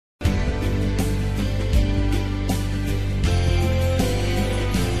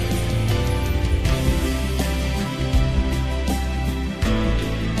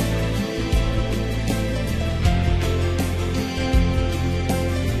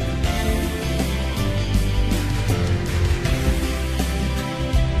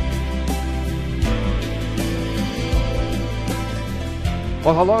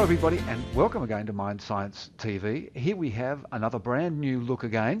Well, hello everybody and welcome again to Mind Science TV. Here we have another brand new look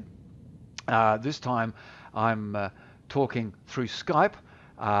again. This time I'm talking through Skype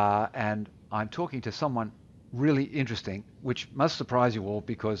and I'm talking to someone really interesting, which must surprise you all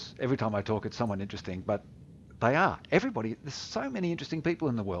because every time I talk it's someone interesting, but they are. Everybody, there's so many interesting people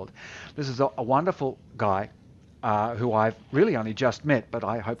in the world. This is a wonderful guy who I've really only just met, but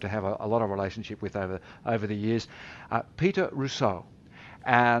I hope to have a lot of relationship with over the years. Pieter Rossouw.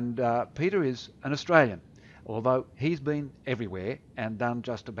 And Peter is an Australian, although he's been everywhere and done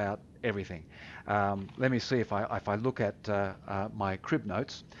just about everything. Let me see if I look at my crib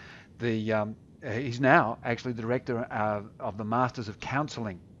notes. He's now actually the director of the Masters of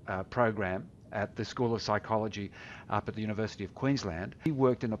Counselling program at the School of Psychology up at the University of Queensland. He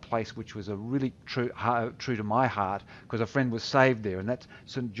worked in a place which was a really true to my heart because a friend was saved there, and that's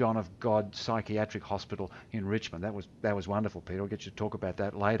St John of God Psychiatric Hospital in Richmond. That was wonderful, Peter. I'll get you to talk about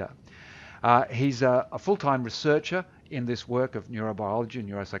that later. He's a full-time researcher in this work of neurobiology and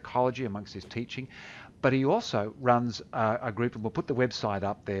neuropsychology amongst his teaching, but he also runs a group, and we'll put the website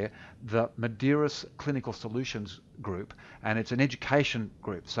up there, the Mediros Clinical Solutions group, and it's an education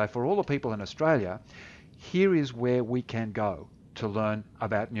group. So for all the people in Australia, here is where we can go to learn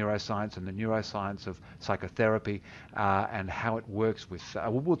about neuroscience and the neuroscience of psychotherapy and how it works with,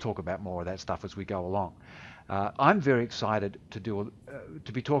 we'll talk about more of that stuff as we go along. I'm very excited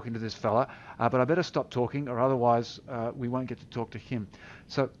to be talking to this fella, but I better stop talking or otherwise we won't get to talk to him.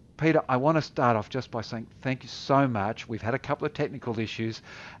 So Peter, I want to start off just by saying thank you so much. We've had a couple of technical issues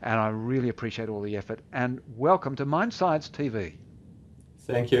and I really appreciate all the effort, and welcome to Mind Science TV.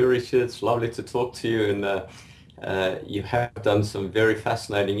 Thank you, Richard. It's lovely to talk to you, and you have done some very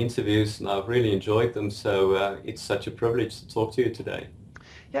fascinating interviews and I've really enjoyed them, so it's such a privilege to talk to you today.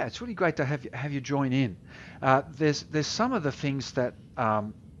 Yeah, it's really great to have you join in. There's some of the things that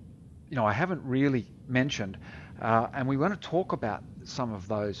I haven't really mentioned, and we want to talk about some of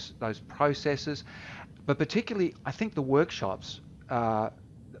those processes, but particularly I think the workshops.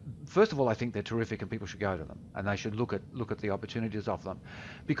 First of all, I think they're terrific and people should go to them, and they should look at the opportunities of them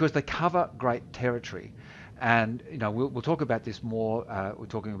because they cover great territory. And we'll talk about this more. We're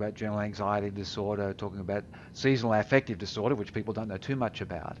talking about general anxiety disorder, talking about seasonal affective disorder, which people don't know too much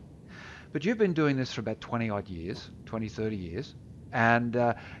about. But you've been doing this for about 20 odd years, 20, 30 years, and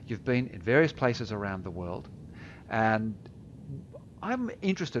you've been in various places around the world. And I'm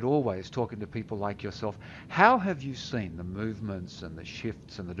interested always talking to people like yourself. How have you seen the movements and the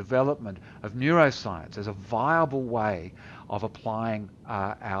shifts and the development of neuroscience as a viable way of applying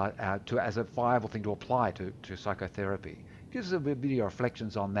as a viable thing to apply to psychotherapy? Give us a bit of your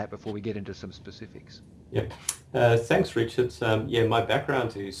reflections on that before we get into some specifics. Yeah, thanks, Richard. My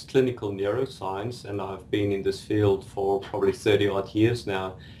background is clinical neuroscience, and I've been in this field for probably 30 odd years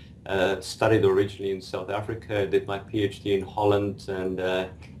now. Studied originally in South Africa, did my PhD in Holland, and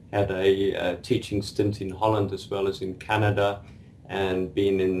had a teaching stint in Holland as well as in Canada, and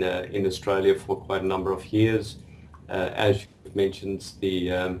been in Australia for quite a number of years. As you mentioned,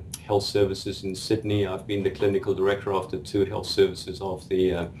 the health services in Sydney. I've been the clinical director of the two health services of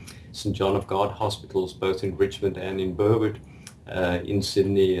the St John of God hospitals, both in Richmond and in Burwood, in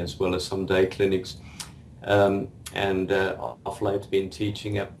Sydney, as well as some day clinics. And of late been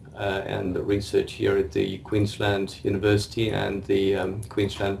teaching and research here at the Queensland University and the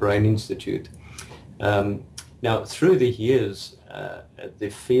Queensland Brain Institute. Now, through the years, the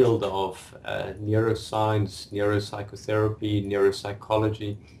field of neuroscience, neuropsychotherapy,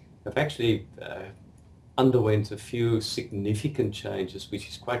 neuropsychology have actually underwent a few significant changes, which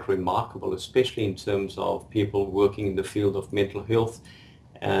is quite remarkable, especially in terms of people working in the field of mental health,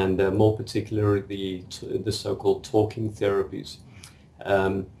 and more particularly the so-called talking therapies.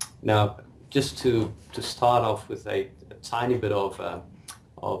 Now, just to start off with a tiny bit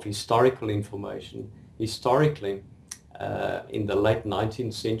of historical information. Historically, in the late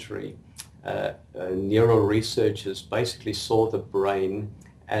 19th century, neuro researchers basically saw the brain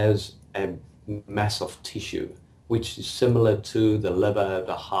as a mass of tissue, which is similar to the liver,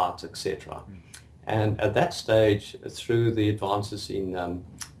 the heart, etc. And at that stage, through the advances in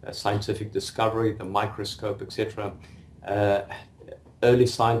scientific discovery, the microscope, etc., early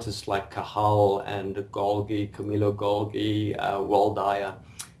scientists like Cahal and Golgi, Camillo Golgi, Waldeyer,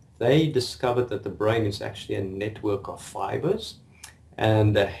 they discovered that the brain is actually a network of fibers,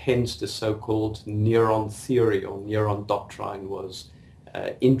 and hence the so-called neuron theory or neuron doctrine was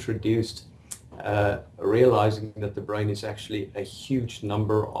introduced, realizing that the brain is actually a huge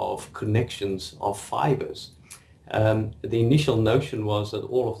number of connections of fibers. The initial notion was that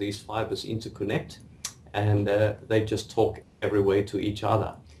all of these fibers interconnect, and they just talk every way to each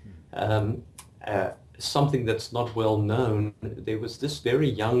other. Something that's not well known, there was this very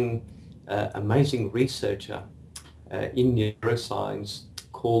young, amazing researcher in neuroscience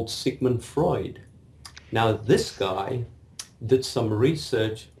called Sigmund Freud. Now, this guy did some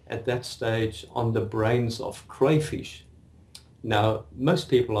research at that stage on the brains of crayfish. Now, most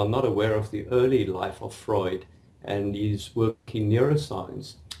people are not aware of the early life of Freud and his work in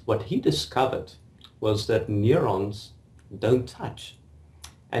neuroscience. What he discovered was that neurons don't touch.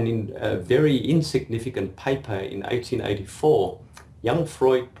 And in a very insignificant paper in 1884, young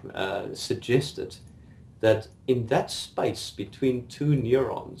Freud suggested that in that space between two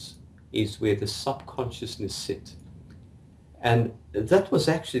neurons is where the subconsciousness sits. And that was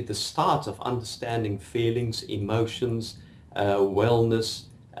actually the start of understanding feelings, emotions, wellness,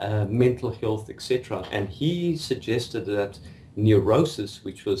 mental health, etc. And he suggested that neurosis,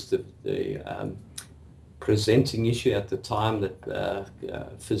 which was the presenting issue at the time that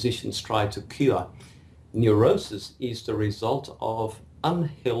physicians tried to cure, neurosis is the result of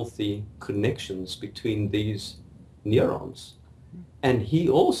unhealthy connections between these neurons. And he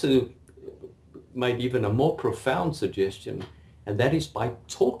also made even a more profound suggestion, and that is by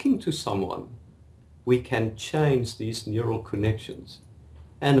talking to someone, we can change these neural connections.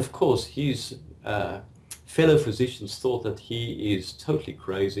 And of course, his fellow physicians thought that he is totally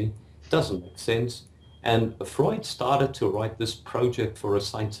crazy, doesn't make sense. And Freud started to write this project for a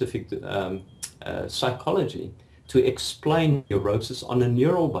scientific psychology to explain neurosis on a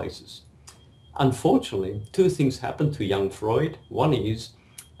neural basis. Unfortunately, two things happened to young Freud. One is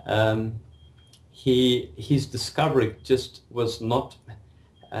his discovery just was not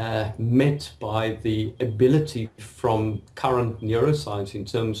met by the ability from current neuroscience in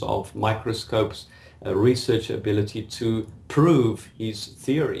terms of microscopes, research ability to prove his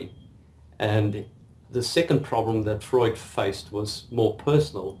theory. And the second problem that Freud faced was more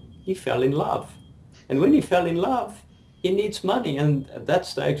personal. He fell in love. And when he fell in love, he needs money. And at that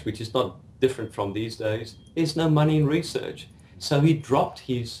stage, which is not different from these days, there's no money in research. So he dropped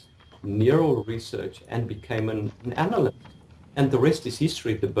his neural research and became an analyst. And the rest is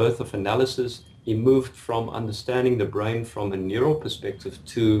history, the birth of analysis. He moved from understanding the brain from a neural perspective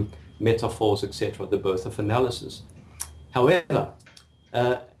to metaphors, etc., the birth of analysis. However,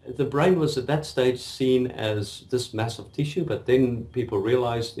 the brain was at that stage seen as this mass of tissue, but then people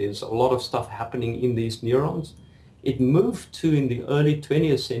realized there's a lot of stuff happening in these neurons. It moved to, in the early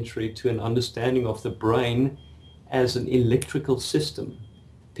 20th century, to an understanding of the brain as an electrical system.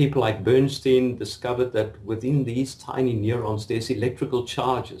 People like Bernstein discovered that within these tiny neurons, there's electrical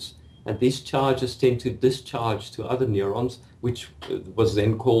charges, and these charges tend to discharge to other neurons, which was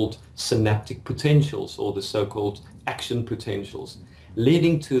then called synaptic potentials, or the so-called action potentials,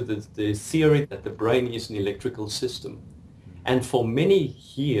 leading to the theory that the brain is an electrical system. And for many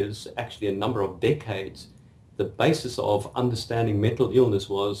years, actually a number of decades, the basis of understanding mental illness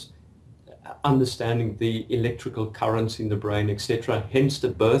was understanding the electrical currents in the brain, etc. Hence the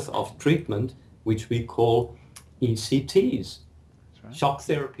birth of treatment, which we call ECTs, right, shock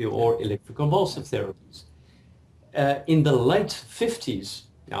therapy or electroconvulsive therapies. In the late 50s,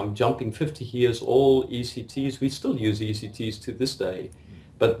 I'm jumping 50 years, all ECTs, we still use ECTs to this day,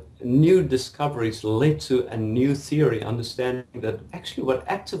 but new discoveries led to a new theory, understanding that actually what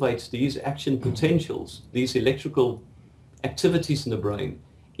activates these action potentials, these electrical activities in the brain,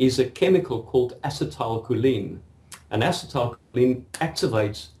 is a chemical called acetylcholine. And acetylcholine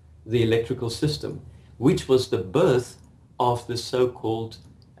activates the electrical system, which was the birth of the so-called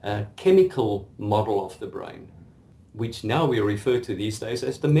chemical model of the brain, which now we refer to these days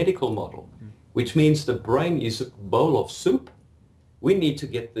as the medical model, which means the brain is a bowl of soup. We need to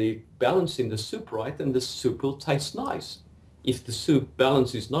get the balance in the soup right, and the soup will taste nice. If the soup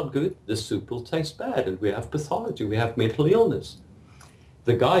balance is not good, the soup will taste bad, and we have pathology, we have mental illness.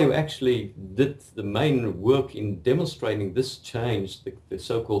 The guy who actually did the main work in demonstrating this change, the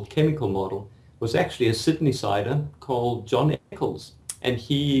so-called chemical model, was actually a Sydneysider called John Eccles. And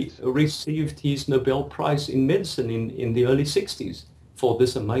he received his Nobel Prize in medicine in the early 60s for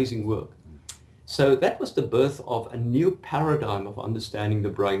this amazing work. So that was the birth of a new paradigm of understanding the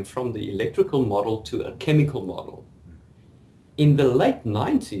brain, from the electrical model to a chemical model. In the late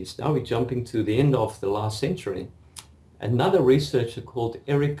 90s, now we're jumping to the end of the last century, another researcher called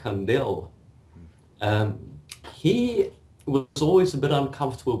Eric Kandel, he was always a bit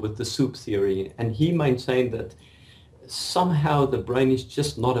uncomfortable with the soup theory, and he maintained that somehow the brain is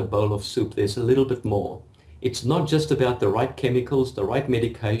just not a bowl of soup. There's a little bit more. It's not just about the right chemicals, the right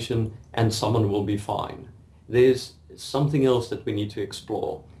medication, and someone will be fine. There's something else that we need to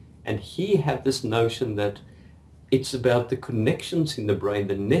explore. And he had this notion that it's about the connections in the brain,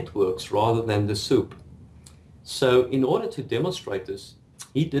 the networks, rather than the soup. So in order to demonstrate this,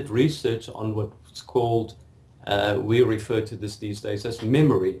 he did research on what's called, we refer to this these days as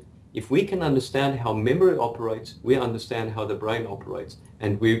memory. If we can understand how memory operates, we understand how the brain operates,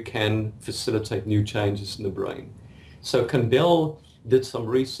 and we can facilitate new changes in the brain. So Kandel did some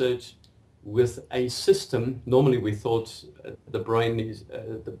research with a system. Normally we thought the brain is,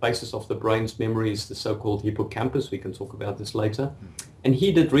 the basis of the brain's memory is the so-called hippocampus. We can talk about this later. And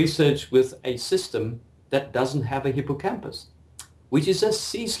he did research with a system that doesn't have a hippocampus, which is a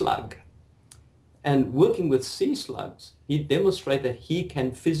sea slug. And working with sea slugs, he demonstrated that he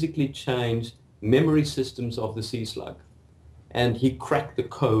can physically change memory systems of the sea slug. And he cracked the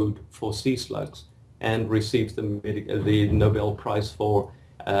code for sea slugs and received the Nobel Prize for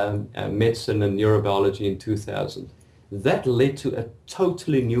medicine and neurobiology in 2000. That led to a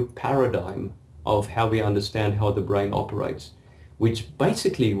totally new paradigm of how we understand how the brain operates, which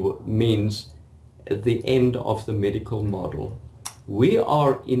basically means the end of the medical model. We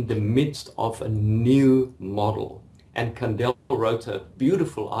are in the midst of a new model, and Kandel wrote a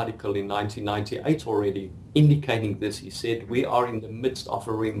beautiful article in 1998 already indicating this. He said, we are in the midst of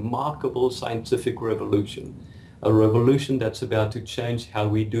a remarkable scientific revolution, a revolution that's about to change how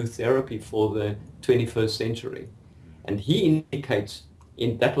we do therapy for the 21st century. And he indicates,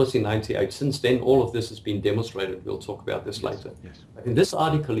 that was in 98, since then all of this has been demonstrated. We'll talk about this later. Yes. But in this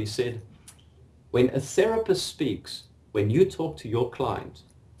article he said, when a therapist speaks, when you talk to your client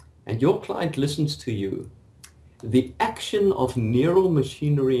and your client listens to you, the action of neural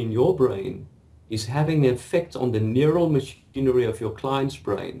machinery in your brain is having an effect on the neural machinery of your client's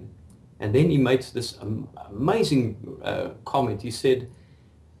brain. And then he makes this amazing comment. He said,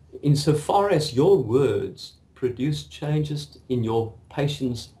 insofar as your words produce changes in your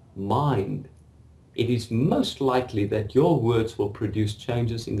patient's mind, it is most likely that your words will produce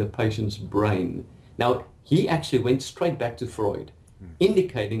changes in the patient's brain. Now, he actually went straight back to Freud,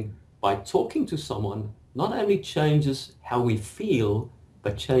 indicating by talking to someone not only changes how we feel,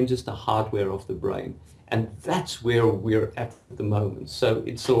 but changes the hardware of the brain. And that's where we're at the moment. So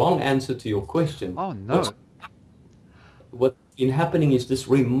it's a long answer to your question. Oh, no. What's been happening is this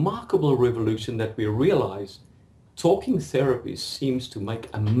remarkable revolution that we realize talking therapy seems to make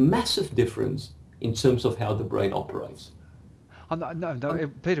a massive difference in terms of how the brain operates. Oh, no,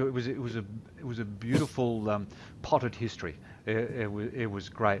 Peter, it was a beautiful potted history. It was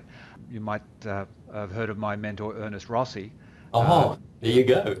great. You might have heard of my mentor Ernest Rossi. Oh, there you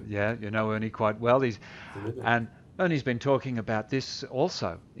go. Yeah, you know Ernie quite well. And Ernie's been talking about this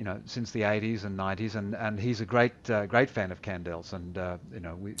also, since the 80s and 90s, and he's a great fan of Kandel's, and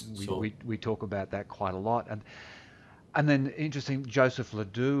we talk about that quite a lot. And then interesting, Joseph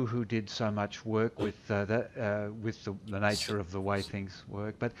Ledoux, who did so much work with the nature of the way things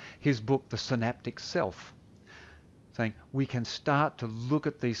work, but his book, The Synaptic Self, saying we can start to look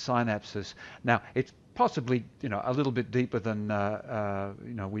at these synapses. Now, it's possibly a little bit deeper than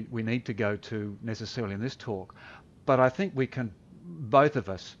we need to go to necessarily in this talk, but I think we can, both of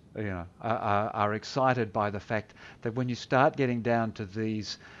us, are excited by the fact that when you start getting down to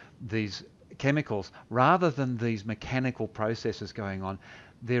these chemicals, rather than these mechanical processes going on,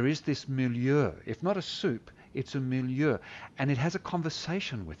 there is this milieu. If not a soup, it's a milieu, and it has a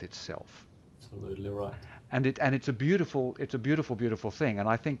conversation with itself. Absolutely right. And it's a beautiful thing. And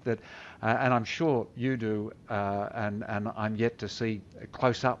I think that, and I'm sure you do, and I'm yet to see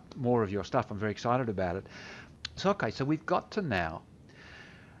close up more of your stuff. I'm very excited about it. So okay, so we've got to now,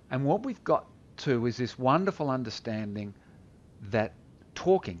 and what we've got to is this wonderful understanding that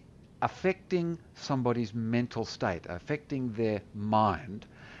talking, affecting somebody's mental state, affecting their mind,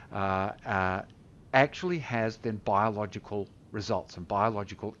 actually has then biological results and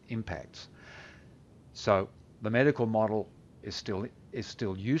biological impacts. So the medical model is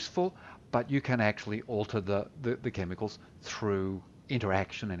still useful, but you can actually alter the chemicals through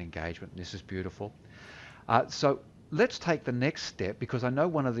interaction and engagement. This is beautiful. So let's take the next step, because I know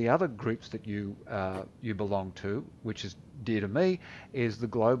one of the other groups that you belong to, which is dear to me, is the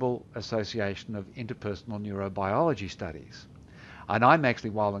Global Association of Interpersonal Neurobiology Studies. And I'm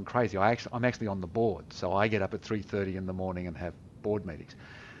actually wild and crazy. I'm actually on the board, so I get up at 3:30 in the morning and have board meetings.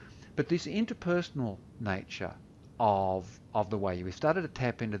 But this interpersonal nature of the way we've started to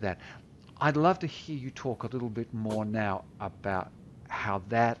tap into that, I'd love to hear you talk a little bit more now about how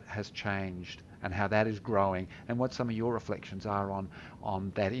that has changed and how that is growing, and what some of your reflections are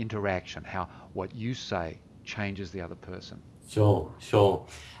on that interaction, how what you say changes the other person. Sure.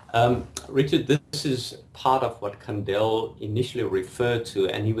 Richard, this is part of what Kandel initially referred to,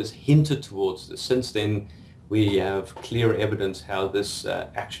 and he was hinted towards this. Since then, we have clear evidence how this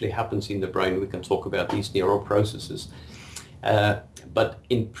actually happens in the brain. We can talk about these neural processes. But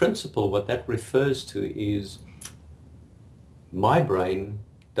in principle, what that refers to is my brain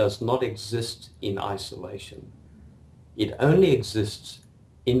does not exist in isolation. It only exists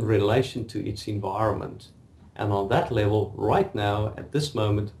in relation to its environment. And on that level, right now, at this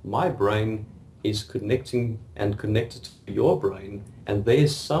moment, my brain is connecting and connected to your brain, and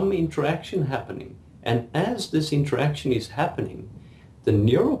there's some interaction happening. And as this interaction is happening, the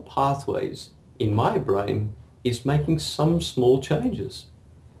neural pathways in my brain is making some small changes.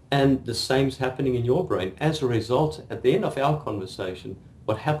 And the same is happening in your brain. As a result, at the end of our conversation,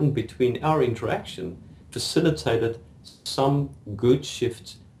 what happened between our interaction facilitated some good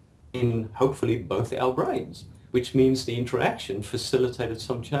shifts in hopefully both our brains, which means the interaction facilitated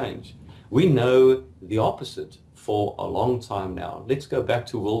some change. We know the opposite for a long time now. Let's go back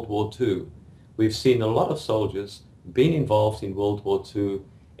to World War II. We've seen a lot of soldiers being involved in World War II,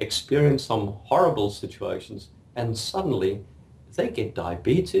 experience some horrible situations, and suddenly they get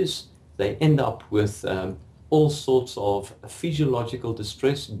diabetes, they end up with all sorts of physiological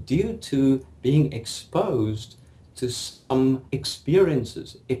distress due to being exposed to some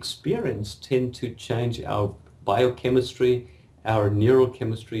experiences. Experience tend to change our biochemistry, our neural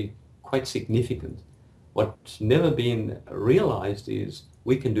chemistry quite significant. What's never been realized is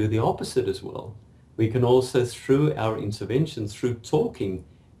we can do the opposite as well. We can also, through our intervention, through talking,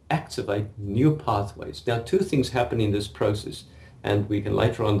 activate new pathways. Now, two things happen in this process, and we can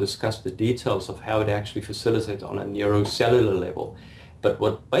later on discuss the details of how it actually facilitates on a neurocellular level. But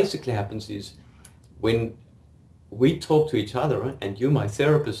what basically happens is when we talk to each other, and you, my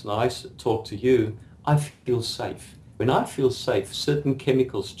therapist, and I talk to you, I feel safe. When I feel safe, certain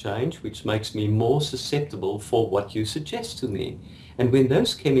chemicals change, which makes me more susceptible for what you suggest to me. And when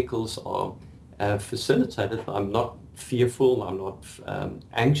those chemicals are facilitated, I'm not fearful, I'm not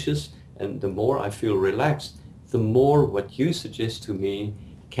anxious, and the more I feel relaxed, the more what you suggest to me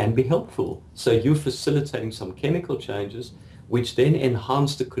can be helpful. So you're facilitating some chemical changes, which then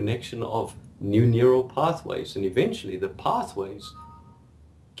enhance the connection of new neural pathways, and eventually the pathways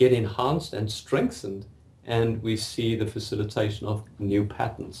get enhanced and strengthened, and we see the facilitation of new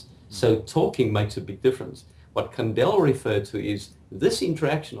patterns. So talking makes a big difference. What Kandel referred to is this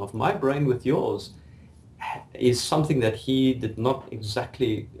interaction of my brain with yours is something that he did not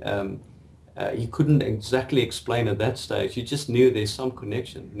exactly, he couldn't exactly explain at that stage. He just knew there's some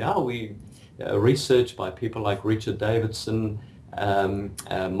connection. Now we research by people like Richard Davidson,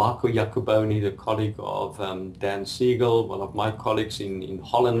 Marco Iacoboni, the colleague of Dan Siegel, one of my colleagues in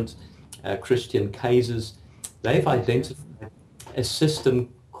Holland, Christian Kazes, they've identified a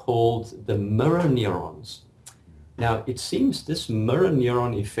system called the mirror neurons. Now, it seems this mirror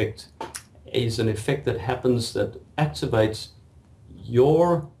neuron effect is an effect that happens that activates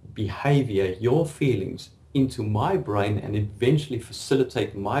your behavior, your feelings into my brain, and eventually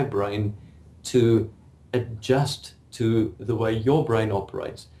facilitate my brain to adjust to the way your brain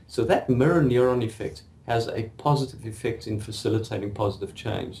operates. So that mirror neuron effect has a positive effect in facilitating positive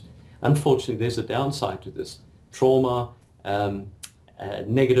change. Unfortunately, there's a downside to this. Trauma,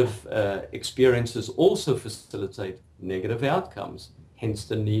 negative experiences also facilitate negative outcomes, hence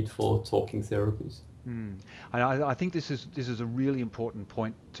the need for talking therapies. I think this is a really important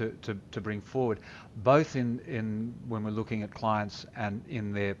point to bring forward, both in when we're looking at clients and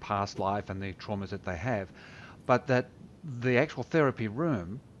in their past life and the traumas that they have, but that the actual therapy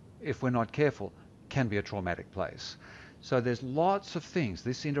room, if we're not careful, can be a traumatic place. So there's lots of things.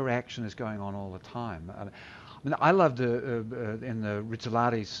 This interaction is going on all the time. I mean, I loved in the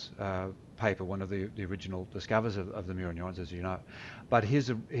Rizzolati's paper, one of the original discoverers of the mirror neurons, as you know. But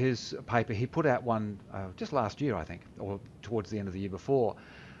his paper, he put out one just last year, I think, or towards the end of the year before,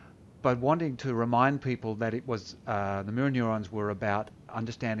 but wanting to remind people that it was the mirror neurons were about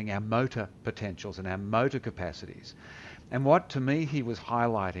understanding our motor potentials and our motor capacities. And what, to me, he was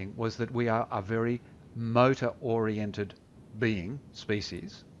highlighting was that we are a very motor-oriented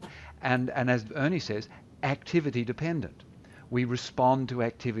species, and as Ernie says, activity dependent. We respond to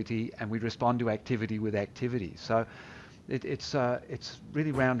activity, and we respond to activity with activity. So it's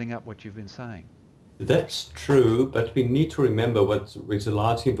really rounding up what you've been saying. That's true, but we need to remember what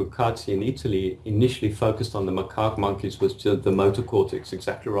Rizzolatti and Bucati in Italy initially focused on the macaque monkeys was just the motor cortex,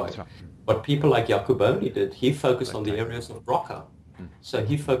 exactly right. Right. What people like Iacoboni did, he focused on the areas of Broca. So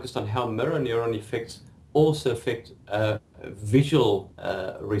he focused on how mirror neuron effects also affect visual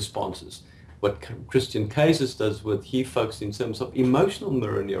responses. what Christian Cases does with, he focused in terms of emotional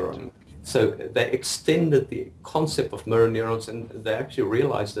mirror neuron. So they extended the concept of mirror neurons, and they actually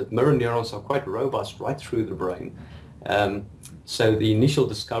realized that mirror neurons are quite robust right through the brain. So the initial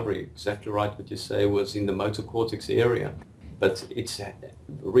discovery, exactly right what you say, was in the motor cortex area, but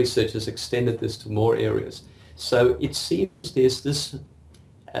research has extended this to more areas. So it seems there's this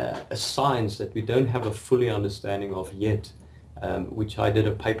a science that we don't have a fully understanding of yet, which I did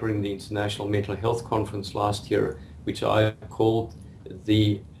a paper in the International Mental Health Conference last year, which I called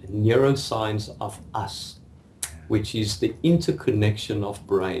the neuroscience of us, which is the interconnection of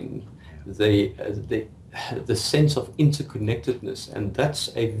brain, the sense of interconnectedness, and that's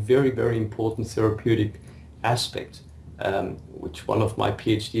a very, very important therapeutic aspect, which one of my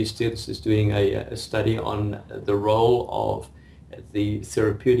PhD students is doing a study on the role of the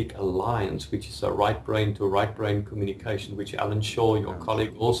therapeutic alliance, which is a right brain to right brain communication, which Alan Shaw, your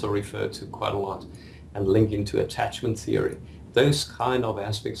colleague, also referred to quite a lot, and link into attachment theory. Those kind of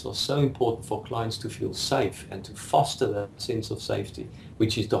aspects are so important for clients to feel safe and to foster that sense of safety,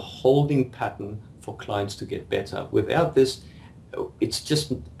 which is the holding pattern for clients to get better. Without this, it's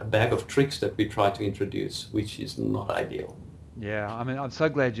just a bag of tricks that we try to introduce, which is not ideal. Yeah, I mean, I'm so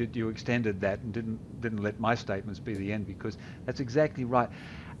glad you extended that and didn't let my statements be the end, because that's exactly right.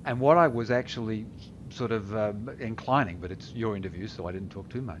 And what I was actually sort of inclining, but it's your interview, so I didn't talk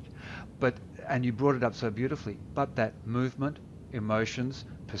too much. And you brought it up so beautifully. But that movement, emotions,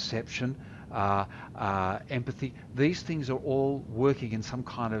 perception, empathy, these things are all working in some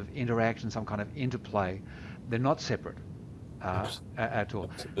kind of interaction, some kind of interplay. They're not separate at all.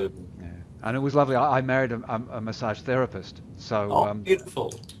 Absolutely. Yeah. And it was lovely. I married a massage therapist, so Oh,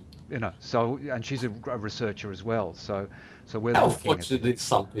 beautiful. and she's a researcher as well. So we're How looking at. fortunate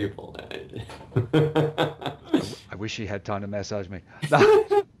some people. I wish she had time to massage me.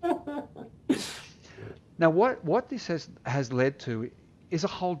 Now, what this has led to is a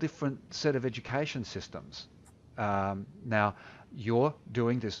whole different set of education systems. Now, you're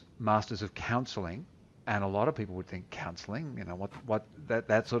doing this Masters of Counselling, and a lot of people would think counselling, what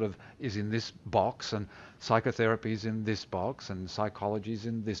that sort of is in this box, and psychotherapy is in this box, and psychology is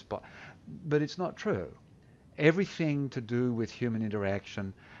in this box. But it's not true. Everything to do with human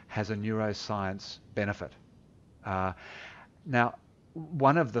interaction has a neuroscience benefit. Now,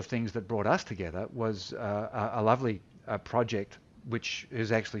 one of the things that brought us together was a lovely project, which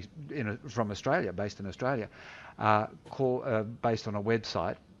is actually from Australia, based in Australia, based on a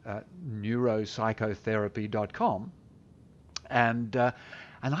website, neuropsychotherapy.com, and I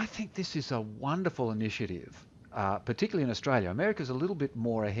think this is a wonderful initiative, particularly in Australia. America's a little bit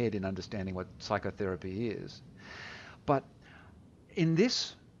more ahead in understanding what psychotherapy is, but in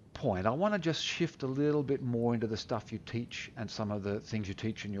this point, I want to just shift a little bit more into the stuff you teach and some of the things you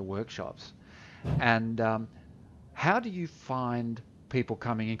teach in your workshops. And how do you find people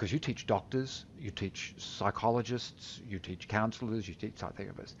coming in? Because you teach doctors, you teach psychologists, you teach counselors, you teach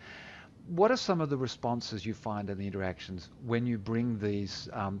psychotherapists. What are some of the responses you find in the interactions when you bring these,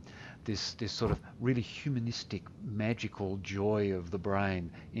 this sort of really humanistic, magical joy of the brain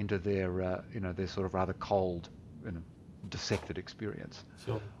into their, their sort of rather cold, dissected experience?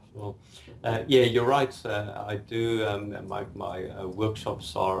 Sure. Well, yeah, you're right. I do. My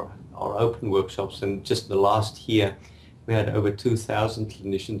workshops are open workshops, and just the last year we had over 2,000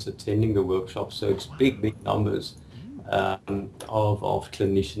 clinicians attending the workshop. So it's big numbers of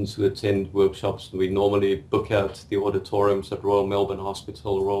clinicians who attend workshops. We normally book out the auditoriums at Royal Melbourne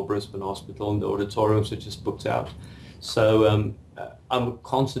Hospital, Royal Brisbane Hospital, and the auditoriums are just booked out. So I'm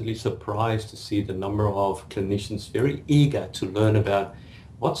constantly surprised to see the number of clinicians very eager to learn about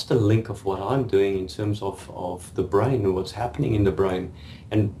what's the link of what I'm doing in terms of the brain and what's happening in the brain.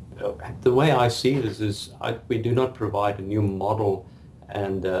 And the way I see this is we do not provide a new model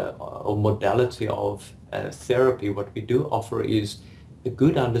and or modality of therapy. What we do offer is a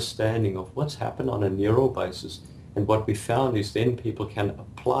good understanding of what's happened on a neural basis. And what we found is then people can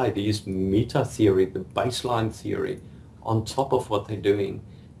apply these meta theory, the baseline theory, on top of what they're doing,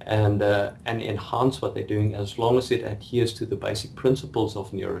 and enhance what they're doing, as long as it adheres to the basic principles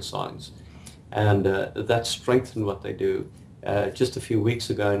of neuroscience. And that strengthens what they do. Just a few weeks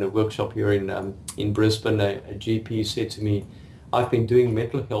ago in a workshop here in Brisbane, a GP said to me, I've been doing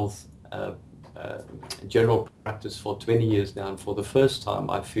mental health general practice for 20 years now, and for the first time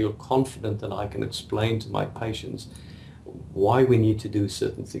I feel confident that I can explain to my patients why we need to do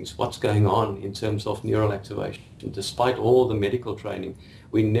certain things, what's going on in terms of neural activation. Despite all the medical training,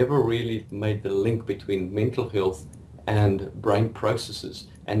 we never really made the link between mental health and brain processes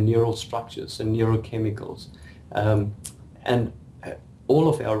and neural structures and neurochemicals. And all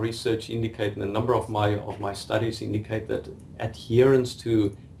of our research indicate, and a number of my studies indicate that adherence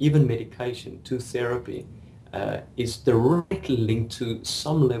to even medication, to therapy, is directly linked to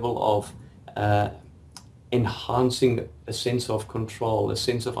some level of enhancing a sense of control, a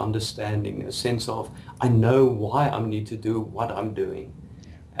sense of understanding, a sense of, I know why I need to do what I'm doing.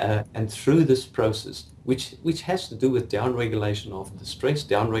 And through this process, which has to do with downregulation of the stress,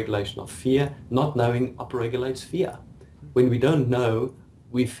 downregulation of fear, not knowing upregulates fear. When we don't know,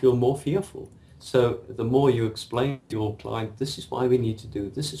 we feel more fearful. So the more you explain to your client, this is why we need to do,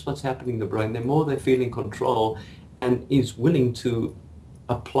 this is what's happening in the brain, the more they feel in control and is willing to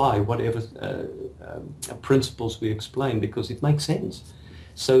apply whatever principles we explain, because it makes sense.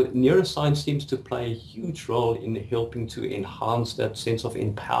 So neuroscience seems to play a huge role in helping to enhance that sense of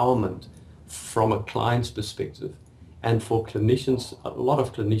empowerment from a client's perspective. And for clinicians, a lot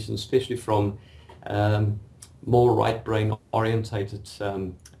of clinicians, especially from more right brain orientated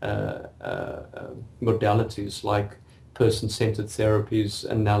modalities like person-centered therapies,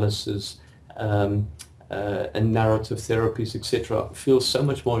 analysis, and narrative therapies, etc., feel so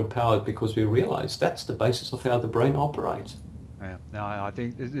much more empowered, because we realize that's the basis of how the brain operates. Yeah, no, I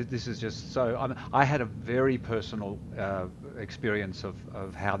think this is just so. I had a very personal experience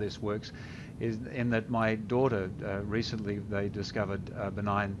of how this works, is in that my daughter recently they discovered a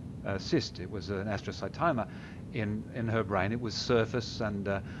benign cyst. It was an astrocytoma in her brain. It was surface, and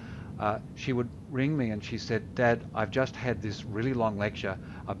she would ring me and she said, "Dad, I've just had this really long lecture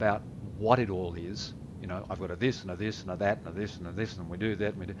about what it all is. You know, I've got a this and a this and a that and a this and a this, and we do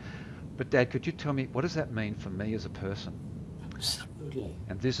that and we do. But Dad, could you tell me what does that mean for me as a person?" Absolutely.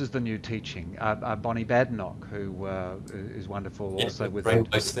 And this is the new teaching. Bonnie Badenoch, who is wonderful, Yeah, also with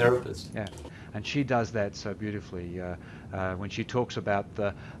brain-based therapist. yeah, and she does that so beautifully when she talks about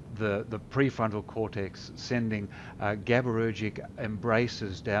the prefrontal cortex sending GABAergic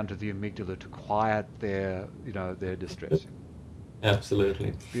embraces down to the amygdala to quiet their distress.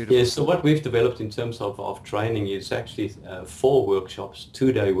 Absolutely. Beautiful. Yeah, so what we've developed in terms of training is actually 4 workshops,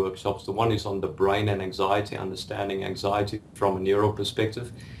 2-day workshops. The one is on the brain and anxiety, understanding anxiety from a neural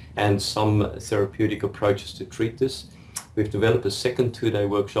perspective, and some therapeutic approaches to treat this. We've developed a second 2-day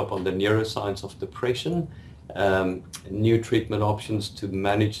workshop on the neuroscience of depression, new treatment options to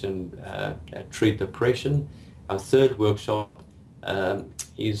manage and treat depression. Our third workshop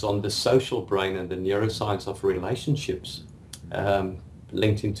is on the social brain and the neuroscience of relationships,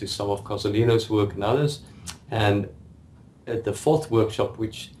 linked into some of Cosolino's work and others. And the fourth workshop,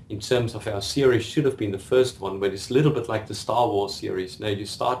 which in terms of our series should have been the first one, but it's a little bit like the Star Wars series. Now you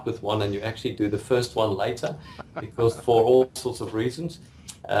start with one and you actually do the first one later, because for all sorts of reasons.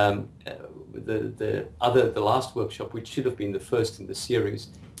 The last workshop, which should have been the first in the series,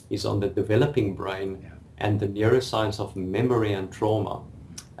 is on the developing brain and the neuroscience of memory and trauma.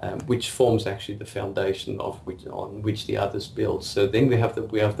 Which forms actually the foundation on which the others build. So then we have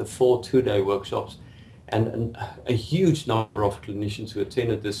the 4 2-day workshops, and a huge number of clinicians who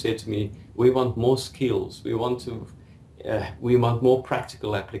attended this said to me, "We want more skills. We want more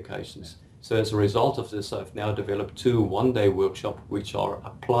practical applications." So as a result of this, I've now developed 2 one-day workshops, which are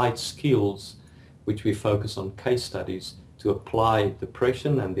applied skills, which we focus on case studies to apply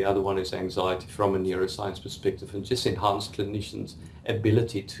depression, and the other one is anxiety from a neuroscience perspective, and just enhance clinicians'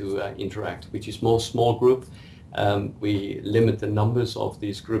 ability to interact, which is more small group. We limit the numbers of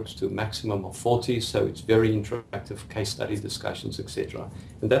these groups to a maximum of 40, so it's very interactive case study discussions, etc.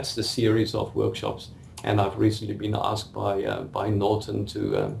 And that's the series of workshops. And I've recently been asked by Norton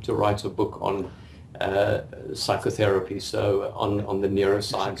to write a book on psychotherapy, so on the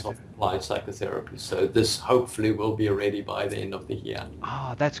neuroscience of applied psychotherapy. So this hopefully will be ready by the end of the year.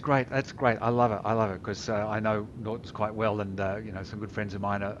 Oh, that's great. That's great. I love it, because I know Norton's quite well, and some good friends of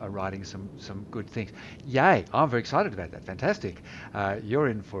mine are writing some good things. Yay! I'm very excited about that. Fantastic. You're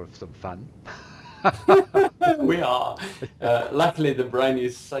in for some fun. We are. Luckily, the brain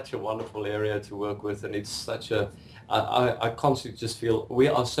is such a wonderful area to work with, and it's such a. I constantly just feel we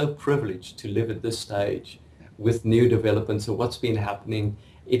are so privileged to live at this stage with new developments and what's been happening.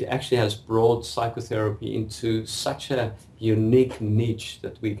 It actually has brought psychotherapy into such a unique niche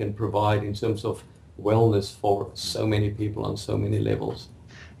that we can provide in terms of wellness for so many people on so many levels.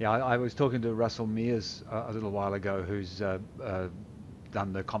 Yeah, I was talking to Russell Mears a little while ago, who's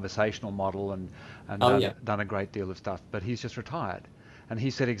done the conversational model and done a great deal of stuff, but he's just retired. And he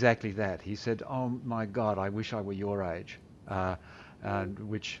said exactly that. He said, "Oh my God, I wish I were your age," and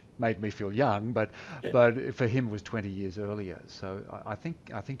which made me feel young, but for him it was 20 years earlier. So I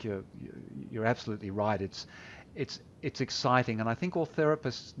think you're absolutely right. It's exciting, and I think all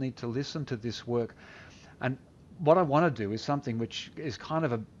therapists need to listen to this work. And what I want to do is something which is kind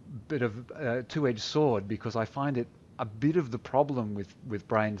of a bit of a two-edged sword, because I find it a bit of the problem with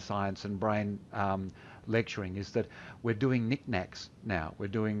brain science and brain lecturing is that we're doing knickknacks now. We're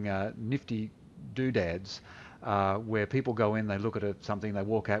doing nifty doodads where people go in, they look at something, they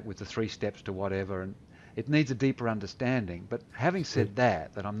walk out with the 3 steps to whatever, and it needs a deeper understanding. But having said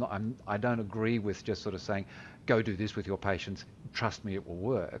that, I don't agree with just sort of saying, go do this with your patients, trust me, it will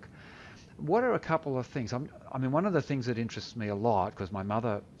work. What are a couple of things? I mean, one of the things that interests me a lot, because my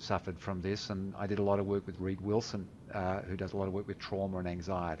mother suffered from this, and I did a lot of work with Reed Wilson, who does a lot of work with trauma and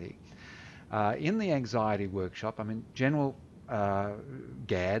anxiety. In the anxiety workshop, I mean, general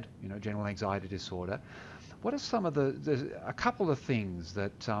GAD, general anxiety disorder, what are some of a couple of things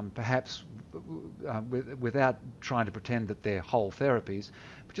that perhaps, without trying to pretend that they're whole therapies,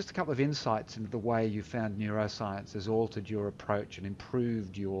 but just a couple of insights into the way you found neuroscience has altered your approach and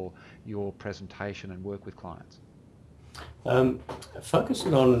improved your presentation and work with clients?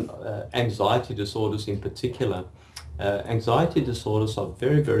 Focusing on anxiety disorders in particular, anxiety disorders are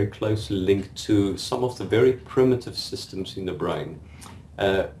very, very closely linked to some of the very primitive systems in the brain.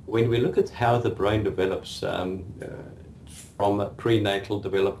 When we look at how the brain develops from prenatal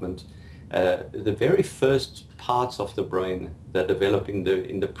development, the very first parts of the brain that develop in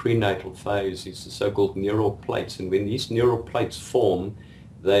the prenatal phase is the so-called neural plates. And when these neural plates form,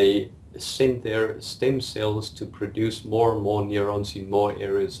 they send their stem cells to produce more and more neurons in more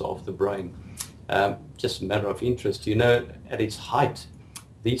areas of the brain. Just a matter of interest, at its height,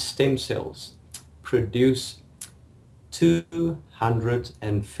 these stem cells produce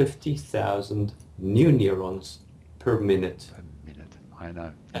 250,000 new neurons per minute. Per minute, I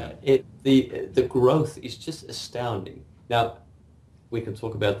know. The growth is just astounding. Now, we can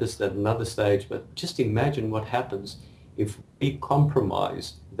talk about this at another stage, but just imagine what happens if we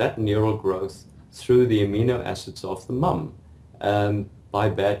compromise that neural growth through the amino acids of the mum, by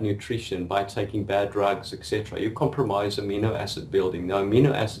bad nutrition, by taking bad drugs, etc. You compromise amino acid building. Now,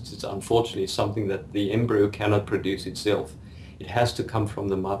 amino acids is unfortunately something that the embryo cannot produce itself. It has to come from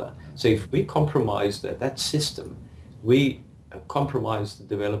the mother. So if we compromise that system, we compromise the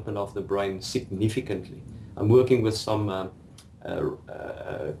development of the brain significantly. I'm working with some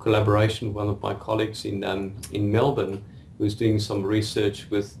collaboration with one of my colleagues in Melbourne, who's doing some research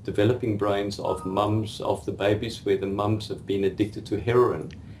with developing brains of mums, of the babies where the mums have been addicted to heroin.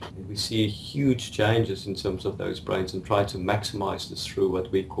 And we see huge changes in terms of those brains and try to maximize this through what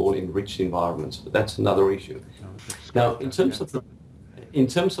we call enriched environments. But that's another issue. Now, in terms of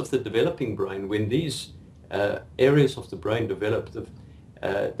the developing brain, when these areas of the brain develop,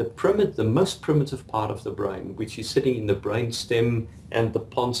 the most primitive part of the brain, which is sitting in the brain stem and the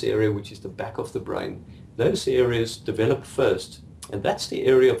pons area, which is the back of the brain, those areas develop first, and that's the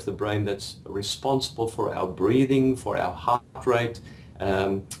area of the brain that's responsible for our breathing, for our heart rate,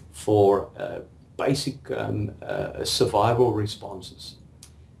 for basic survival responses.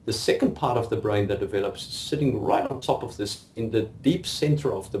 The second part of the brain that develops is sitting right on top of this, in the deep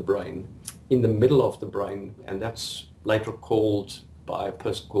center of the brain, in the middle of the brain, and that's later called by a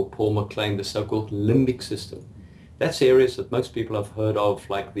person called Paul MacLean the so-called limbic system. That's areas that most people have heard of,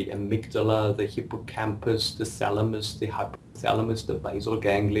 like the amygdala, the hippocampus, the thalamus, the hypothalamus, the basal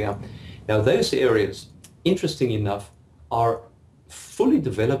ganglia. Now, those areas, interesting enough, are fully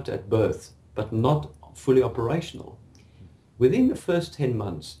developed at birth, but not fully operational. Within the first 10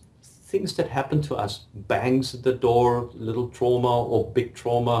 months, things that happen to us, bangs at the door, little trauma or big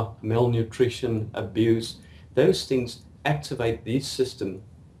trauma, malnutrition, abuse, those things activate these systems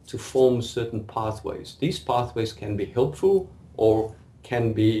to form certain pathways. These pathways can be helpful or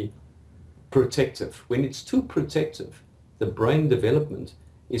can be protective. When it's too protective, the brain development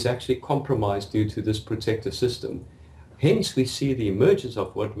is actually compromised due to this protective system. Hence, we see the emergence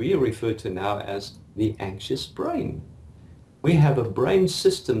of what we refer to now as the anxious brain. We have a brain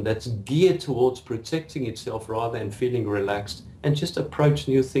system that's geared towards protecting itself rather than feeling relaxed and just approach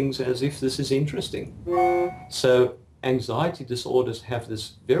new things as if this is interesting. So anxiety disorders have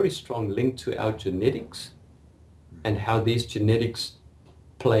this very strong link to our genetics and how these genetics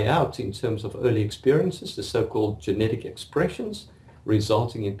play out in terms of early experiences, the so-called genetic expressions,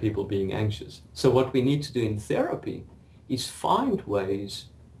 resulting in people being anxious. So what we need to do in therapy is find ways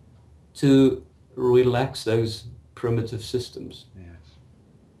to relax those primitive systems,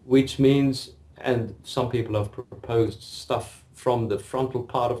 which means, and some people have proposed stuff from the frontal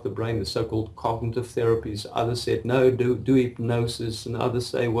part of the brain, the so-called cognitive therapies. Others said, no, do hypnosis. And others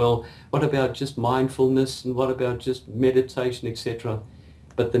say, well, what about just mindfulness? And what about just meditation, etc.?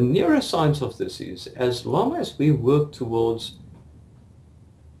 But the neuroscience of this is, as long as we work towards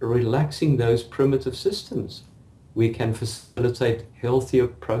relaxing those primitive systems, we can facilitate healthier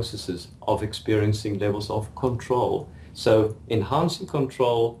processes of experiencing levels of control. So enhancing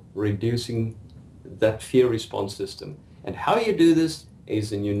control, reducing that fear response system. And how you do this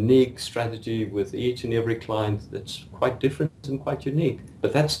is a unique strategy with each and every client that's quite different and quite unique.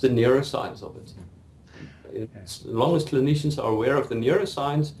 But that's the neuroscience of it. As long as clinicians are aware of the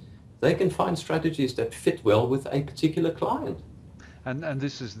neuroscience, they can find strategies that fit well with a particular client. And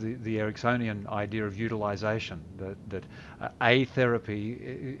this is the Ericksonian idea of utilization, that a therapy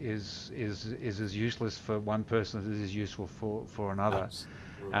is as useless for one person as it is useful for another. Absolutely.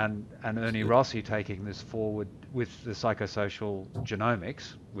 And Ernie Rossi taking this forward with the psychosocial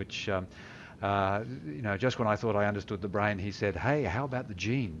genomics, which just when I thought I understood the brain, he said, "Hey, how about the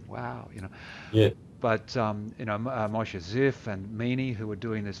gene? Wow, Yeah. But Moshe Ziff and Meany, who are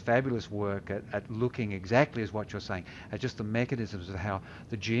doing this fabulous work at looking exactly as what you're saying, at just the mechanisms of how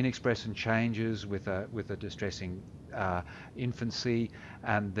the gene expression changes with a distressing infancy,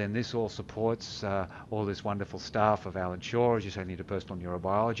 and then this all supports all this wonderful stuff of Alan Shaw, as you say, interpersonal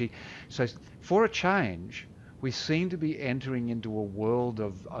neurobiology. So for a change, we seem to be entering into a world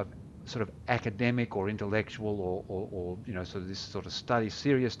of sort of academic or intellectual or sort of this sort of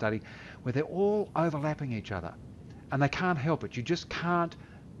serious study, where they're all overlapping each other, and they can't help it. You just can't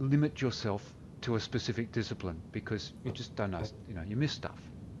limit yourself to a specific discipline because you just don't know, you miss stuff.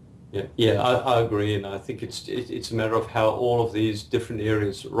 Yeah, I agree, and I think it's a matter of how all of these different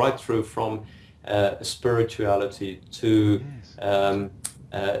areas, right through from spirituality to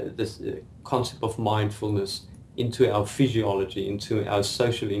this concept of mindfulness, into our physiology, into our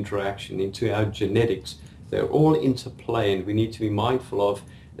social interaction, into our genetics. They're all interplay, and we need to be mindful of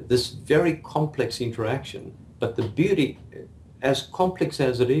this very complex interaction. But the beauty, as complex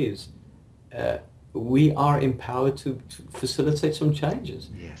as it is, we are empowered to facilitate some changes.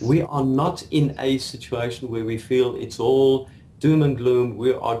 Yes. We are not in a situation where we feel it's all doom and gloom.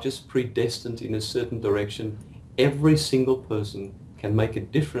 We are just predestined in a certain direction. Every single person can make a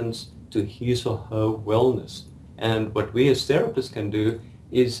difference to his or her wellness. And what we as therapists can do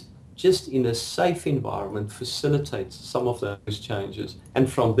is just in a safe environment facilitate some of those changes. And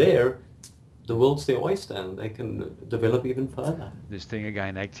from there, the world's their oyster, and they can develop even further. This thing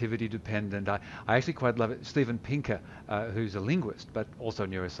again, activity dependent. I actually quite love it. Stephen Pinker, who's a linguist but also a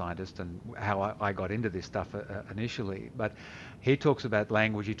neuroscientist, and how I got into this stuff initially. But he talks about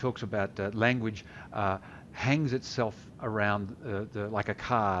language. He talks about language hangs itself around like a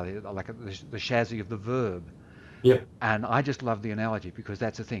car, like the chassis of the verb. Yep. And I just love the analogy because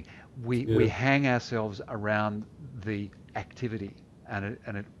that's the thing. We hang ourselves around the activity, and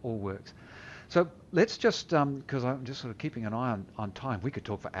it all works. So let's just, because I'm just sort of keeping an eye on time. We could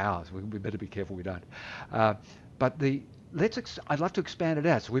talk for hours. We better be careful we don't. But I'd love to expand it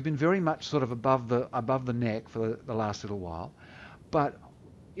out. So we've been very much sort of above the neck for the last little while, but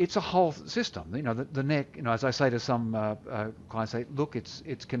it's a whole system. The neck. As I say to some clients, say, look,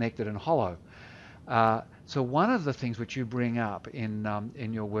 it's connected and hollow. So one of the things which you bring up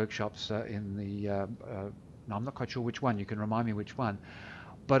in your workshops no, I'm not quite sure which one. You can remind me which one.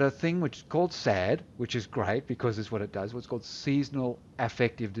 But a thing which is called SAD, which is great because it's what it does. What's called seasonal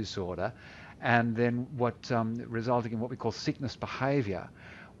affective disorder, and then resulting in what we call sickness behaviour,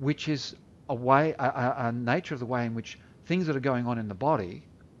 which is a nature of the way in which things that are going on in the body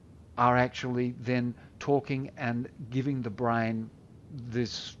are actually then talking and giving the brain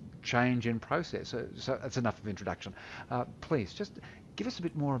this change in process. So that's enough of introduction. Please, just give us a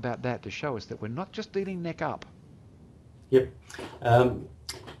bit more about that to show us that we're not just dealing neck up. Yep.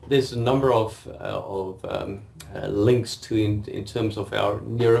 There's a number of links to in terms of our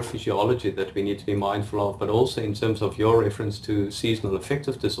neurophysiology that we need to be mindful of, but also in terms of your reference to seasonal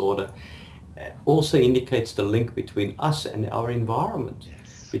affective disorder, also indicates the link between us and our environment,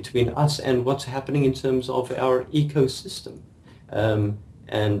 between us and what's happening in terms of our ecosystem.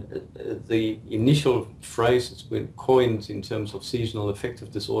 And the initial phrase that's been coined in terms of seasonal affective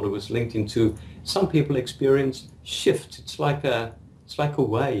disorder was linked into some people experience shift. It's like a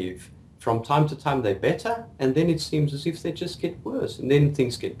wave. From time to time they're better, and then it seems as if they just get worse, and then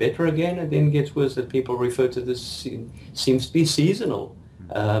things get better again, and then gets worse. That people refer to this seems to be seasonal.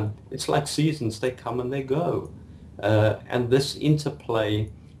 It's like seasons; they come and they go, and this interplay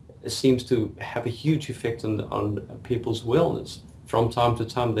seems to have a huge effect on people's wellness. From time to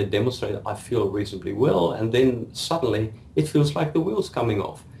time they demonstrate, I feel reasonably well, and then suddenly it feels like the wheel's coming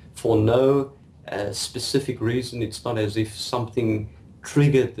off for no specific reason. It's not as if something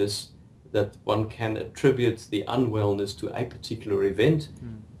triggered this, that one can attribute the unwellness to a particular event.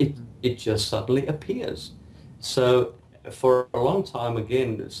 It just suddenly appears. So for a long time,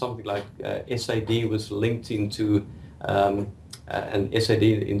 again, something like SAD was linked into and SAD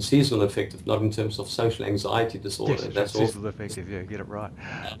in seasonal affective, not in terms of social anxiety disorder. Yes, That's also seasonal affective. Yeah, get it right.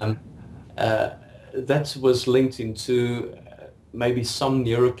 um, uh, that was linked into maybe some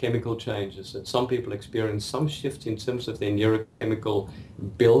neurochemical changes, that some people experience some shift in terms of their neurochemical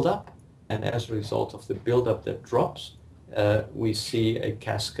buildup, and as a result of the buildup that drops, we see a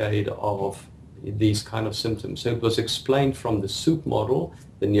cascade of these kind of symptoms. So it was explained from the soup model,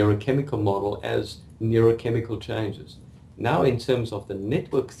 the neurochemical model, as neurochemical changes. Now, in terms of the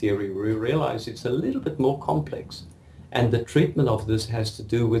network theory, we realize it's a little bit more complex. And the treatment of this has to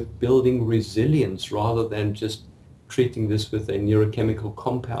do with building resilience rather than just treating this with a neurochemical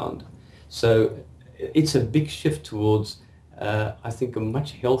compound. So it's a big shift towards, I think, a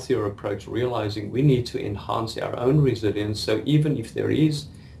much healthier approach, realizing we need to enhance our own resilience. So even if there is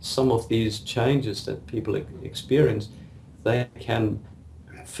some of these changes that people experience, they can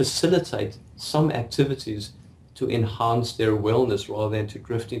facilitate some activities to enhance their wellness rather than to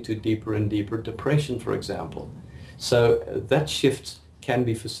drift into deeper and deeper depression, for example. So that shift can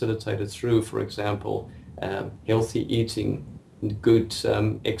be facilitated through, for example, healthy eating, good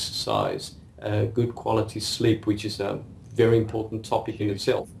exercise, good quality sleep, which is a very important topic in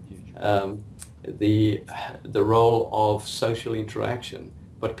itself. The role of social interaction.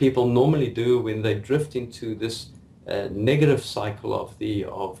 What people normally do when they drift into this negative cycle of the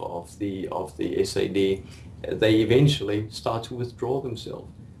SAD, they eventually start to withdraw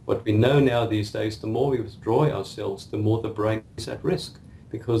themselves. What we know now these days, the more we withdraw ourselves, the more the brain is at risk,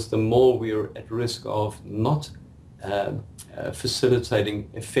 because the more we're at risk of not facilitating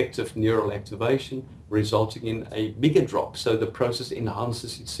effective neural activation, resulting in a bigger drop. So the process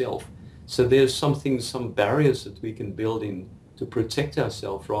enhances itself. So there's some barriers that we can build in to protect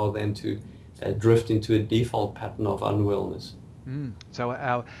ourselves rather than to drift into a default pattern of unwellness. So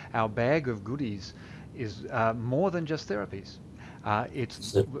our bag of goodies is more than just therapies.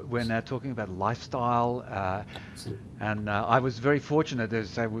 We're now talking about lifestyle, and I was very fortunate,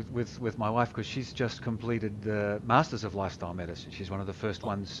 as I say, with my wife, because she's just completed the Masters of Lifestyle Medicine. She's one of the first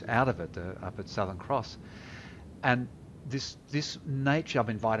ones out of it up at Southern Cross, and this nature. I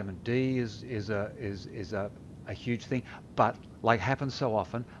mean, vitamin D is a huge thing, but like happens so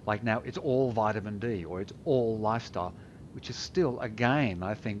often, like now it's all vitamin D or it's all lifestyle, which is still, again,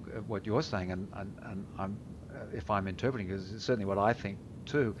 I think what you're saying, and I'm, if I'm interpreting it, is certainly what I think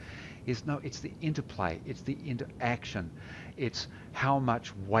too, is no, it's the interplay, it's the interaction, it's how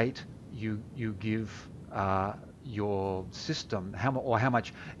much weight you give your system, how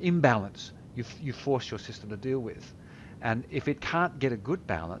much imbalance you force your system to deal with. And if it can't get a good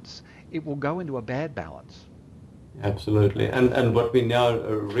balance, it will go into a bad balance. Absolutely. And what we now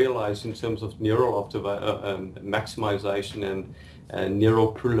realize in terms of neural maximization and neural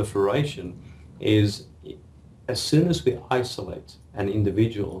proliferation is, as soon as we isolate an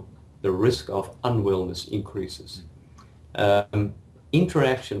individual, the risk of unwellness increases.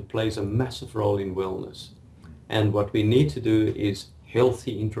 Interaction plays a massive role in wellness. And what we need to do is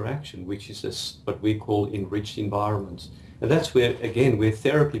healthy interaction, which is what we call enriched environments. And that's where, again, where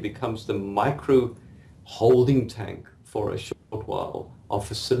therapy becomes the micro holding tank for a short while of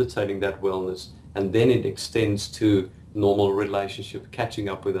facilitating that wellness, and then it extends to normal relationship, catching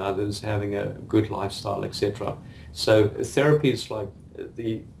up with others, having a good lifestyle, etc. So therapy is like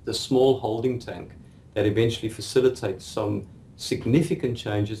the small holding tank that eventually facilitates some significant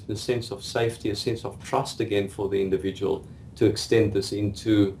changes in the sense of safety, a sense of trust again for the individual to extend this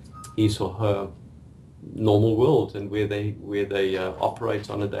into his or her normal world and where they operate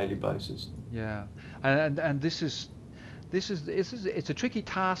on a daily basis. Yeah, and this is it's a tricky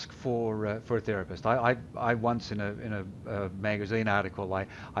task for a therapist. I once in a magazine article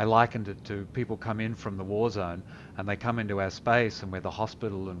I likened it to people come in from the war zone and they come into our space and we're the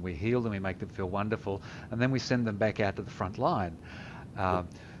hospital and we heal them, we make them feel wonderful, and then we send them back out to the front line.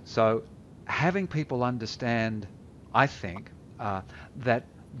 So having people understand, I think, that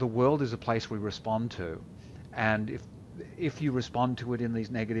the world is a place we respond to, and if you respond to it in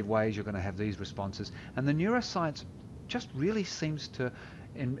these negative ways, you're going to have these responses. And the neuroscience just really seems to,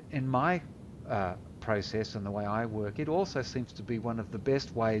 in my process and the way I work, it also seems to be one of the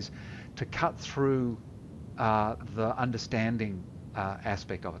best ways to cut through the understanding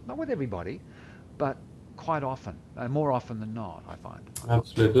aspect of it. Not with everybody, but quite often, more often than not, I find.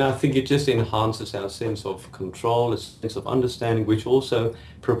 Absolutely. I think it just enhances our sense of control, a sense of understanding, which also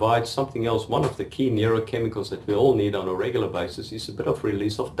provides something else. One of the key neurochemicals that we all need on a regular basis is a bit of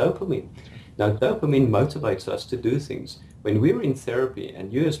release of dopamine. Now, dopamine motivates us to do things. When we were in therapy,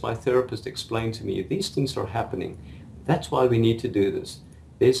 and you as my therapist explained to me, these things are happening, That's why we need to do this.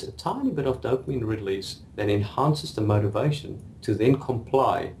 There's a tiny bit of dopamine release that enhances the motivation to then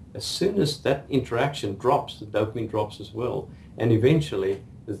comply. As soon as that interaction drops, the dopamine drops as well. And eventually,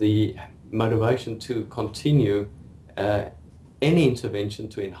 the motivation to continue any intervention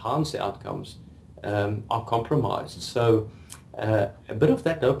to enhance the outcomes are compromised. So a bit of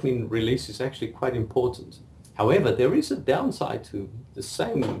that dopamine release is actually quite important. However, there is a downside to the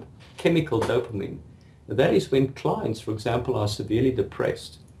same chemical dopamine. That is when clients, for example, are severely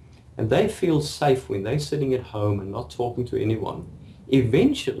depressed and they feel safe when they're sitting at home and not talking to anyone.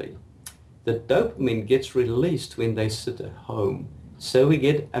 Eventually, the dopamine gets released when they sit at home. So we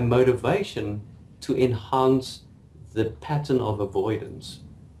get a motivation to enhance the pattern of avoidance,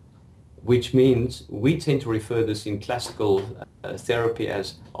 which means we tend to refer this in classical therapy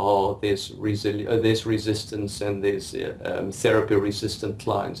as, there's resistance and there's therapy-resistant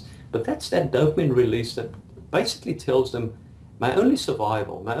clients. But that's that dopamine release that basically tells them, my only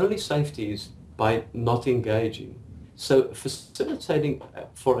survival, my only safety is by not engaging. So facilitating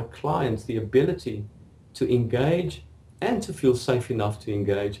for a client the ability to engage and to feel safe enough to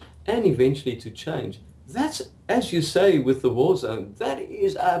engage and eventually to change. That's, as you say, with the war zone, that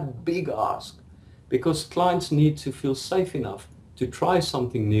is a big ask because clients need to feel safe enough to try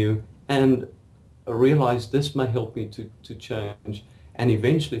something new and realize this may help me to change and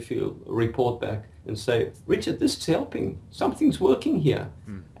eventually report back and say, Richard, this is helping. Something's working here.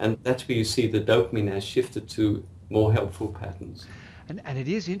 And that's where you see the dopamine has shifted to more helpful patterns. And it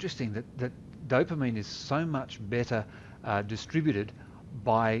is interesting that dopamine is so much better distributed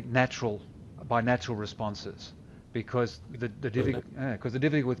by natural responses, because the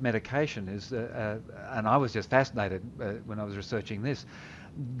difficulty with medication is, and I was just fascinated when I was researching this,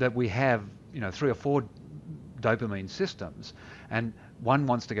 that we have 3 or 4 dopamine systems, and one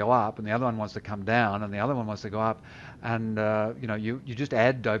wants to go up and the other one wants to come down and the other one wants to go up, and you just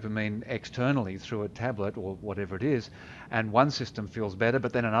add dopamine externally through a tablet or whatever it is, and one system feels better,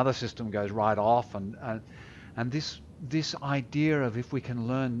 but then another system goes right off, and this idea of, if we can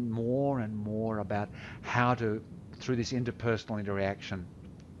learn more and more about how to, through this interpersonal interaction,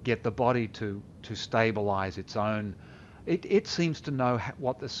 get the body to stabilize its own, it seems to know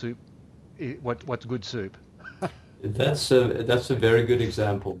what the soup, what's good soup. That's a very good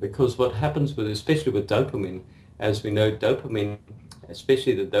example, because what happens especially with dopamine, as we know, dopamine,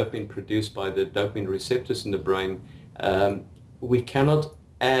 especially the dopamine produced by the dopamine receptors in the brain, we cannot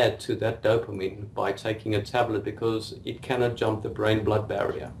add to that dopamine by taking a tablet because it cannot jump the brain-blood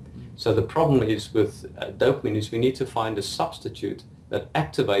barrier. So the problem is with dopamine is we need to find a substitute that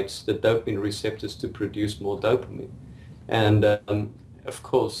activates the dopamine receptors to produce more dopamine. And of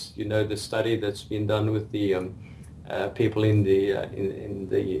course, the study that's been done with the people in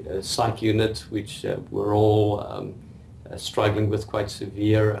the psych unit, which were all struggling with quite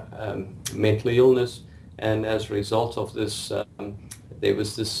severe mental illness, and as a result of this, there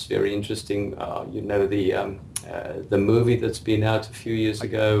was this very interesting, the movie that's been out a few years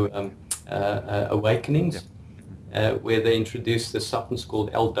ago, Awakenings, where they introduced this substance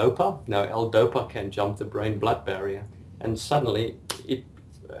called L-DOPA. Now, L-DOPA can jump the brain-blood barrier, and suddenly it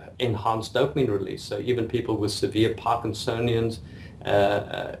enhanced dopamine release. So even people with severe Parkinsonians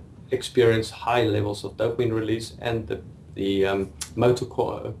experience high levels of dopamine release, and the motor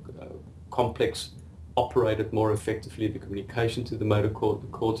complex operated more effectively, the communication to the motor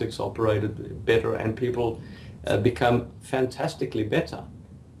cortex operated better, and people become fantastically better.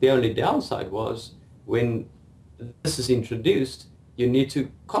 The only downside was, when this is introduced, you need to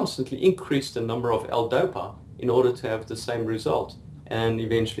constantly increase the number of L-DOPA in order to have the same result, and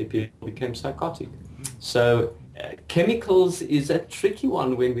eventually people became psychotic. So chemicals is a tricky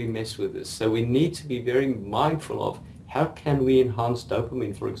one when we mess with this. So we need to be very mindful of how can we enhance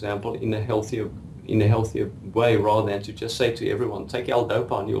dopamine, for example, in a healthier way, rather than to just say to everyone, take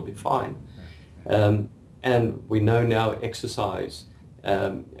L-DOPA and you'll be fine. And we know now exercise,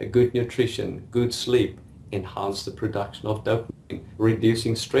 good nutrition, good sleep enhance the production of dopamine,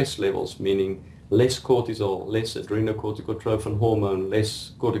 reducing stress levels, meaning less cortisol, less adrenocorticotrophin hormone,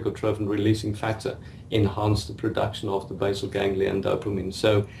 less corticotrophin releasing factor enhance the production of the basal ganglia and dopamine.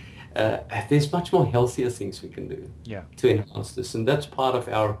 So there's much more healthier things we can do to enhance this. And that's part of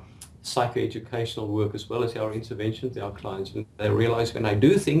our psychoeducational work as well as our interventions with our clients. When they realize, when I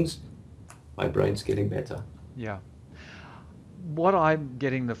do things, my brain's getting better. Yeah. What I'm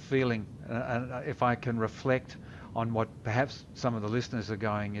getting the feeling, and if I can reflect on what perhaps some of the listeners are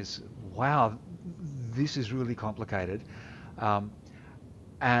going, is, wow, this is really complicated.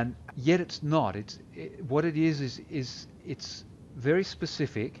 And yet it's not. What it is it's very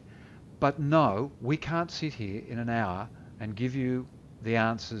specific, But no, we can't sit here in an hour and give you the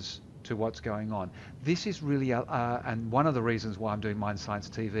answers to what's going on. This is really, and one of the reasons why I'm doing Mind Science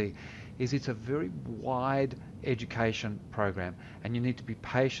TV is it's a very wide education program, and you need to be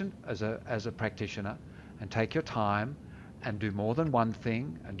patient as a practitioner and take your time and do more than one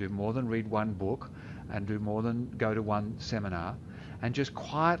thing and do more than read one book and do more than go to one seminar, and just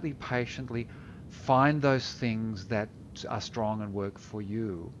quietly, patiently find those things that are strong and work for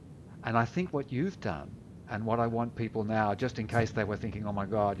you. And I think what you've done, and what I want people now, just in case they were thinking, oh my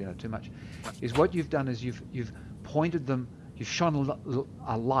God, too much, is what you've done is you've pointed them, you've shone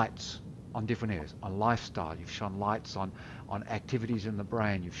lights on different areas, on lifestyle, you've shone lights on activities in the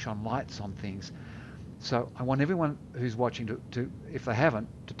brain, you've shone lights on things. So I want everyone who's watching to if they haven't,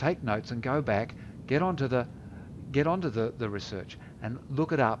 to take notes and go back, get onto the research and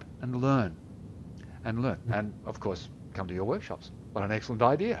look it up and learn. And of course, come to your workshops. What an excellent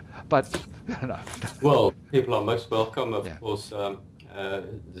idea. But, Well, people are most welcome. Of Yeah. course,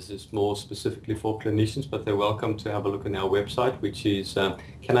 this is more specifically for clinicians, but they're welcome to have a look on our website, which is,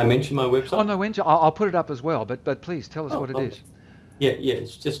 can I mention my website? Oh, no, I'll put it up as well, but please tell us what it is. Yeah,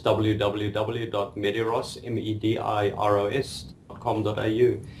 it's just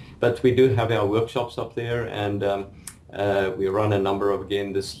www.mediros.com.au. But we do have our workshops up there, and we run a number of,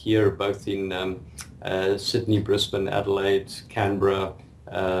 again, this year, both in Sydney, Brisbane, Adelaide, Canberra,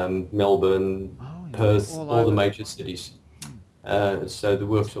 Melbourne, Perth, all the major cities. So the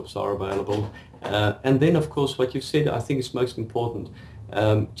workshops are available. And then, of course, what you said, I think is most important.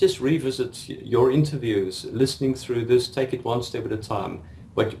 Just revisit your interviews, listening through this, take it one step at a time.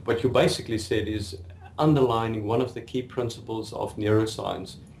 What you basically said is underlining one of the key principles of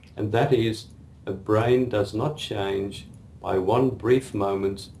neuroscience, and that is a brain does not change by one brief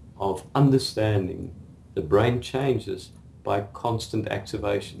moment of understanding. The brain changes by constant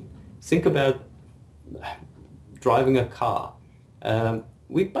activation. Think about driving a car.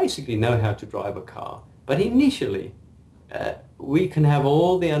 We basically know how to drive a car, but initially we can have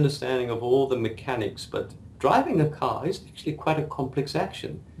all the understanding of all the mechanics, but driving a car is actually quite a complex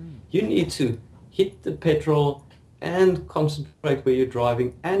action. You need to hit the petrol and concentrate where you're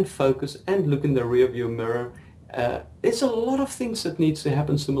driving and focus and look in the rear view mirror. There's a lot of things that needs to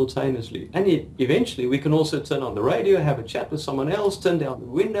happen simultaneously, and eventually we can also turn on the radio, have a chat with someone else, turn down the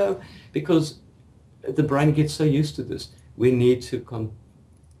window, because the brain gets so used to this. We need to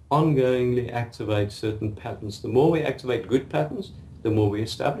ongoingly activate certain patterns. The more we activate good patterns, the more we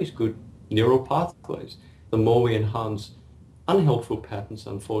establish good neural pathways. The more we enhance unhelpful patterns,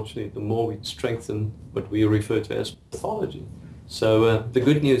 unfortunately, the more we strengthen what we refer to as pathology. So the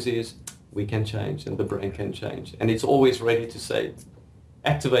good news is we can change, and the brain can change. And it's always ready to say,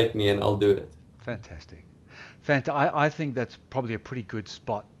 activate me and I'll do it. Fantastic. I think that's probably a pretty good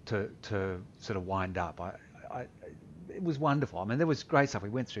spot to sort of wind up. It was wonderful. I mean, there was great stuff. We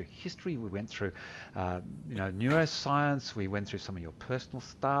went through history, we went through, neuroscience, we went through some of your personal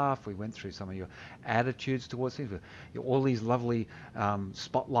stuff, we went through some of your attitudes towards things, all these lovely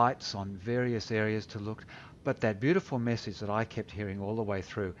spotlights on various areas to look. But that beautiful message that I kept hearing all the way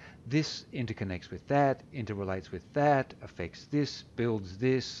through, this interconnects with that, interrelates with that, affects this, builds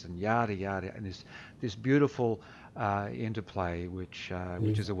this, and yada, yada, and this beautiful interplay, which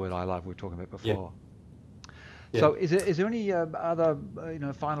is a word I love, we were talking about before. Yeah. So is there any other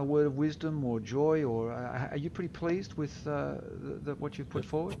final word of wisdom or joy, or are you pretty pleased with what you've put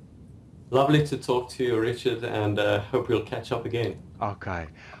forward? Lovely to talk to you, Richard, and hope we'll catch up again. Okay.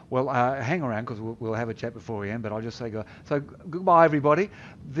 Well, hang around because we'll have a chat before we end, but I'll just say goodbye, everybody.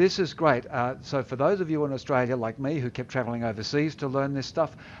 This is great. So for those of you in Australia like me who kept travelling overseas to learn this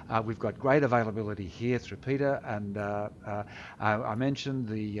stuff, we've got great availability here through Peter, and I mentioned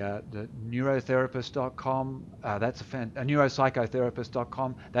the neurotherapist.com. That's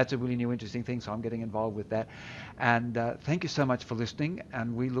neuropsychotherapist.com. That's a really new, interesting thing, so I'm getting involved with that. And thank you so much for listening,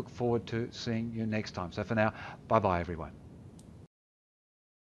 and we look forward to seeing you next time. So for now, bye-bye, everyone.